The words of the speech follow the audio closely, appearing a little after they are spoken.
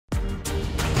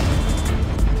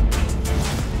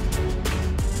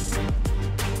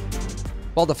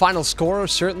Well, the final score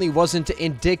certainly wasn't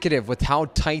indicative with how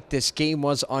tight this game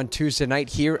was on Tuesday night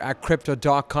here at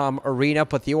Crypto.com Arena,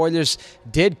 but the Oilers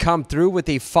did come through with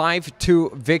a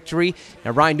 5-2 victory.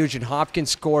 Now, Ryan Nugent-Hopkins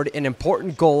scored an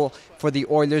important goal for the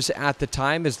Oilers at the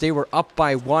time as they were up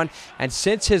by 1, and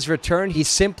since his return, he's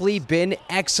simply been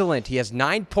excellent. He has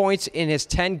 9 points in his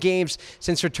 10 games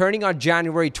since returning on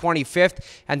January 25th,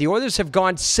 and the Oilers have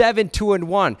gone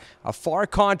 7-2-1, a far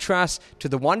contrast to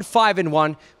the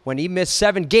 1-5-1 when he missed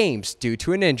 7 games due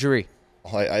to an injury.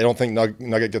 I don't think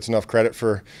Nugget gets enough credit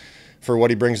for what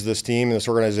he brings to this team and this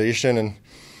organization, and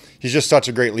he's just such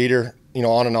a great leader,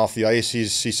 on and off the ice.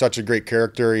 He's such a great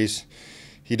character.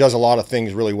 He does a lot of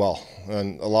things really well,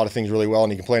 and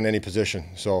he can play in any position.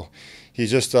 So he's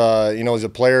just, he's a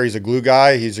player. He's a glue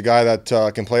guy. He's a guy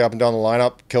that can play up and down the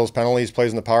lineup, kills penalties,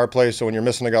 plays in the power play. So when you're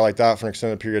missing a guy like that for an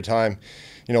extended period of time,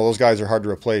 those guys are hard to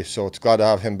replace. So it's glad to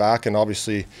have him back, and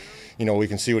obviously, we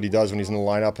can see what he does when he's in the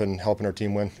lineup and helping our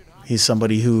team win. He's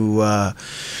somebody who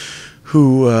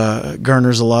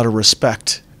garners a lot of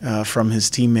respect from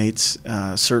his teammates,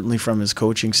 certainly from his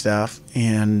coaching staff,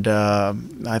 and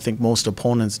I think most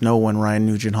opponents know when Ryan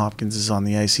Nugent-Hopkins is on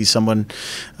the ice. He's someone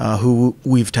who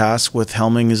we've tasked with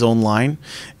helming his own line,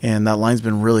 and that line's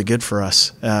been really good for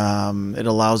us. It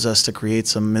allows us to create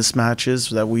some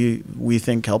mismatches that we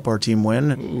think help our team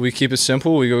win. We keep it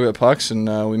simple. We go get pucks,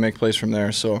 and we make plays from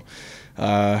there. So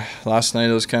last night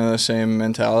it was kind of the same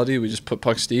mentality. We just put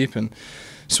pucks deep and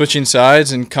switching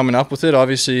sides and coming up with it.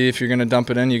 Obviously, if you're going to dump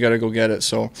it in, you got to go get it.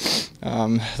 So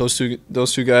those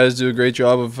two guys do a great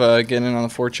job of getting in on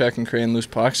the forecheck and creating loose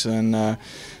pucks and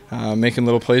making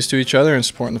little plays to each other and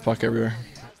supporting the puck everywhere.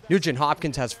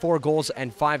 Nugent-Hopkins has 4 goals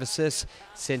and 5 assists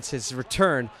since his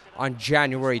return on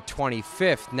January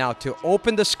 25th. Now, to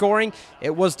open the scoring,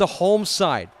 it was the home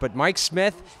side, but Mike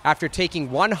Smith, after taking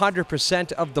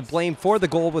 100% of the blame for the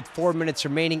goal with 4 minutes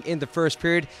remaining in the first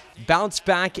period, bounced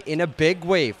back in a big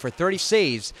way for 30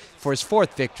 saves for his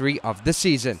 4th victory of the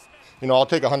season. I'll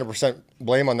take 100%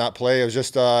 blame on that play. It was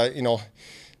just,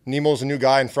 Nemo's a new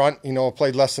guy in front,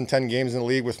 played less than 10 games in the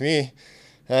league with me,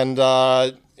 and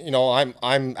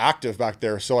I'm active back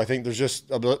there, so I think there's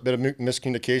just a bit of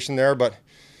miscommunication there, but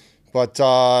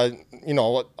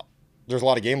there's a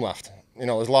lot of game left.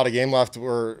 There's a lot of game left.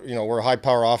 We're a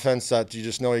high-power offense that you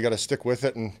just know you got to stick with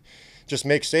it and just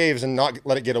make saves and not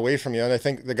let it get away from you. And I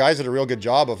think the guys did a real good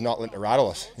job of not letting it rattle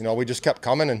us. We just kept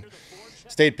coming and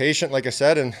stayed patient, like I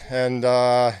said, and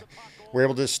we're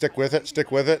able to stick with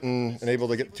it, and able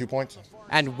to get 2 points.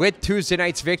 And with Tuesday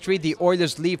night's victory, the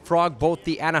Oilers leapfrog both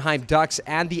the Anaheim Ducks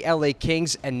and the LA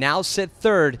Kings and now sit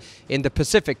 3rd in the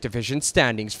Pacific Division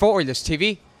standings. For Oilers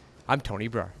TV, I'm Tony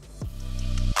Brar.